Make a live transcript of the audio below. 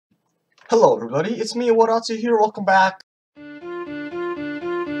Hello everybody, it's me e.2 here, welcome back.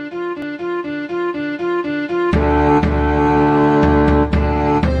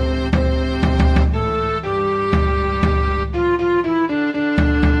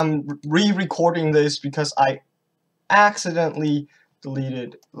 I'm re-recording this because I accidentally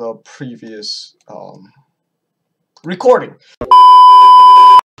deleted the previous recording.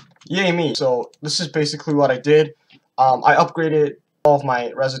 Yay me. So this is basically what I did. I upgraded all of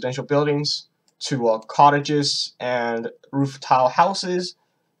my residential buildings to cottages and roof tile houses.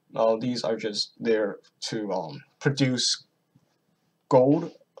 These are just there to produce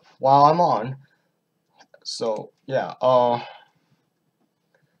gold while I'm on. So yeah, so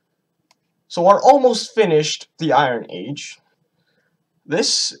we're almost finished the Iron Age.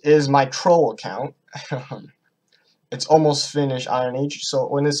 This is my troll account. It's almost finished Iron Age, so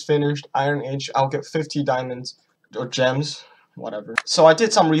when it's finished Iron Age, I'll get 50 diamonds or gems, whatever. So I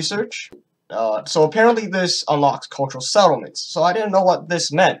did some research. So apparently this unlocks cultural settlements. So I didn't know what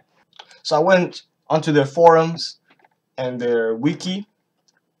this meant. So I went onto their forums and their wiki.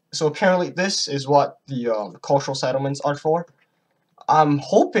 So apparently this is what the cultural settlements are for. I'm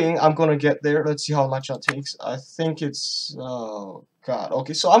hoping I'm gonna get there. Let's see how much that takes. I think it's oh god.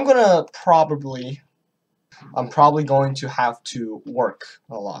 Okay, so I'm probably going to have to work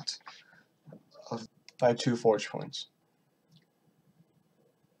a lot. By 2 forge points.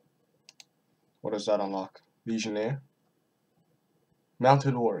 What does that unlock? Legionnaire?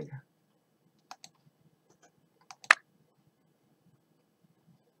 Mounted warrior.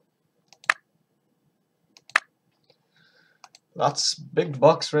 That's big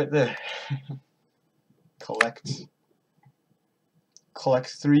bucks right there. Collect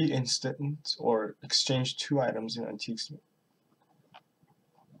 3 instant or exchange 2 items in antiques.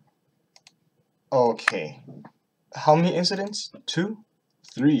 Okay. How many incidents? 2?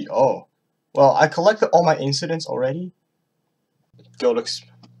 3. Oh. Well, I collected all my incidents already. Guild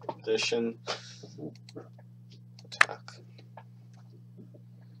expedition. Attack.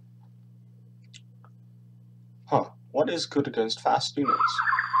 Huh. What is good against fast units?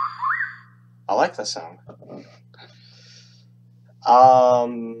 I like that sound.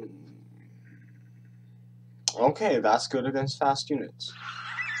 Okay, that's good against fast units.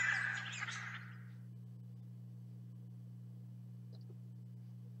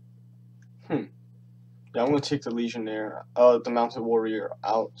 Yeah, I'm gonna take the Legionnaire, the Mounted Warrior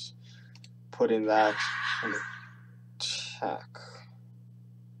out. Put in that and attack.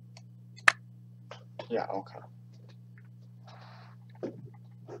 Yeah, okay.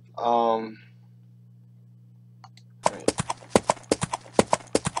 Wait.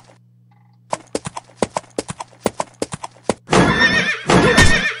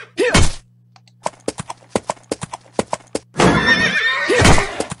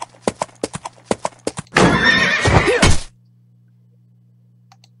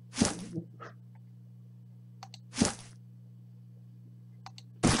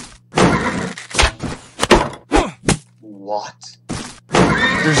 What?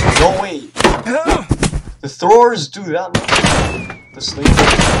 There's no way. The throwers do that much. The slingers.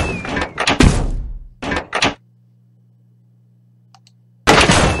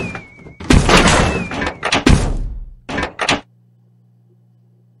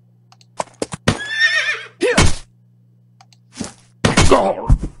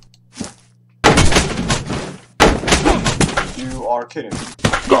 You are kidding.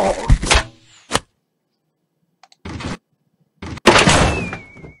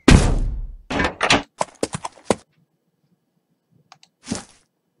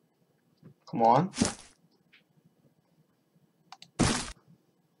 Come on.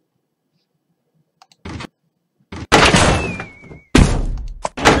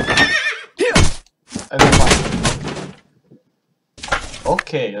 And then finally.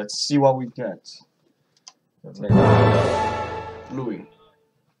 Okay, let's see what we get. Bluing.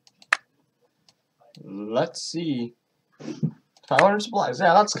 Let's see. 500 supplies.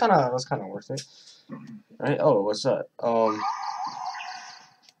 Yeah, that's kind of worth it. Right? Oh, what's that?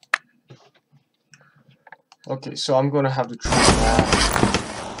 Okay, so I'm gonna have to try that.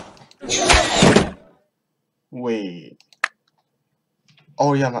 Wait.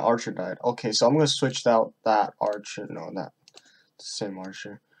 Oh yeah, my archer died. Okay, so I'm gonna switch out that archer. No, that same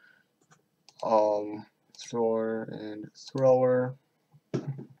archer. Thrower and thrower.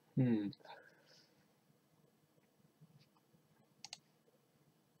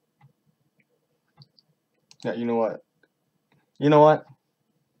 Yeah, you know what? You know what?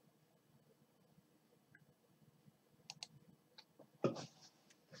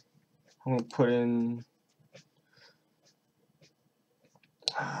 I'm gonna put in.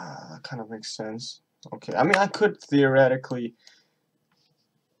 that kind of makes sense. Okay, I mean, I could theoretically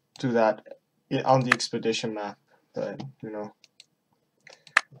do that on the expedition map, but, you know.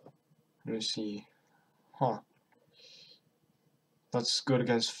 Let me see. Huh. That's good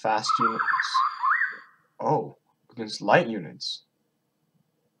against fast units. Oh, against light units.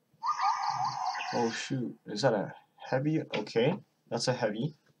 Oh shoot, is that a heavy? Okay, that's a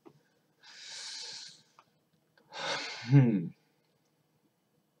heavy. Good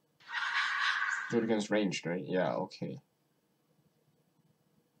against ranged, right? Yeah, okay.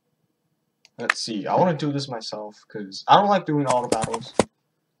 Let's see, I want to do this myself, because I don't like doing auto battles.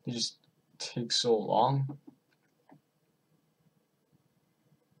 They just take so long.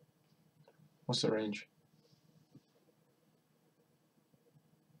 What's the range?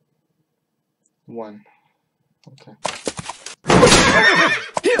 1. Okay.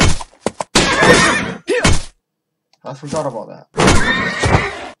 I forgot about that.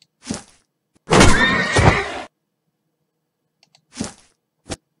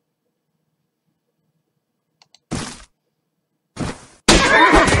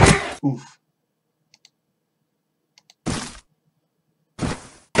 Oof.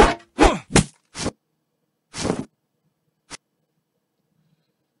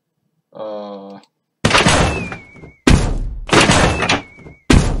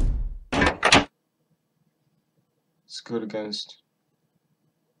 It's good against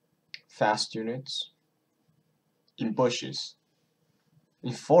fast units. In bushes.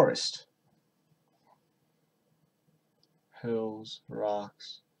 In forest. Hills,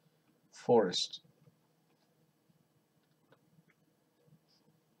 rocks, forest.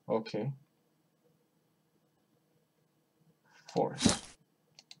 Okay. Forest.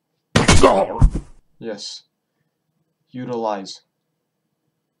 Yes. Utilize.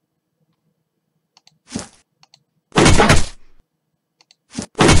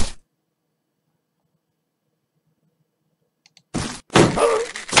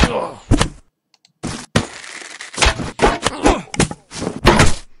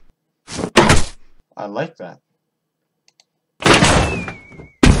 I like that.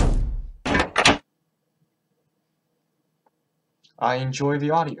 I enjoy the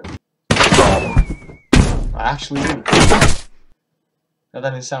audio. I actually do. That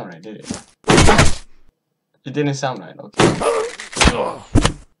didn't sound right, did it? It didn't sound right, okay.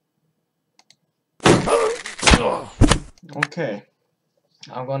 Okay.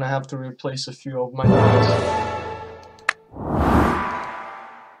 I'm gonna have to replace a few of my units.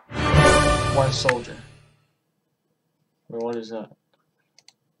 1 soldier. Wait, what is that?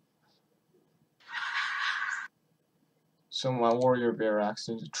 So my warrior barracks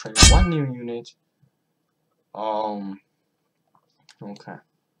need to train 1 new unit. Okay.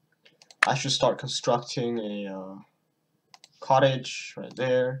 I should start constructing a cottage right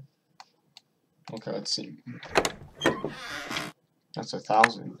there. Okay, let's see. That's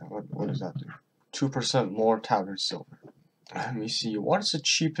 1,000. What does that do? 2% more tattered silver. Let me see. What is the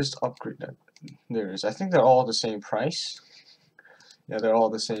cheapest upgrade that there is? I think they're all the same price. Yeah, they're all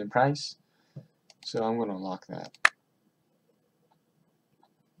the same price. So I'm gonna lock that.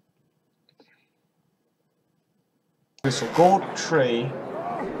 Okay, so gold tray,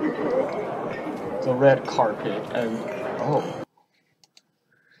 the red carpet, and oh,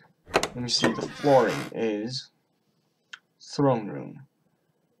 let me see. The flooring is throne room.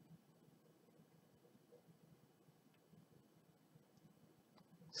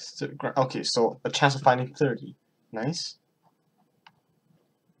 Okay, so a chance of finding 30. Nice.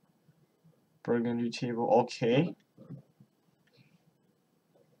 Burgundy table. Okay.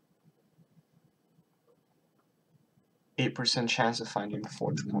 %8 chance of finding a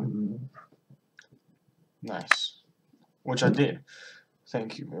forge point. Nice. Which I did.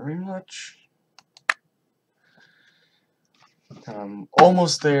 Thank you very much.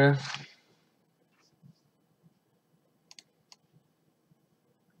 Almost there.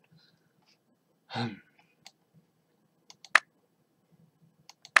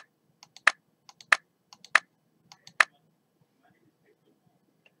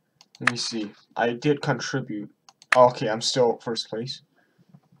 Let me see. I did contribute. Okay, I'm still first place.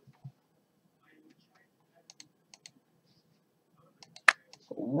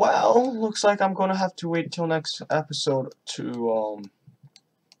 Well, looks like I'm gonna have to wait till next episode to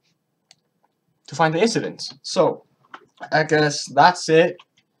find the incidents. So, I guess that's it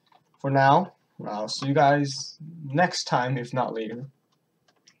for now. I'll see you guys next time, if not later.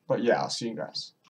 But yeah, I'll see you guys.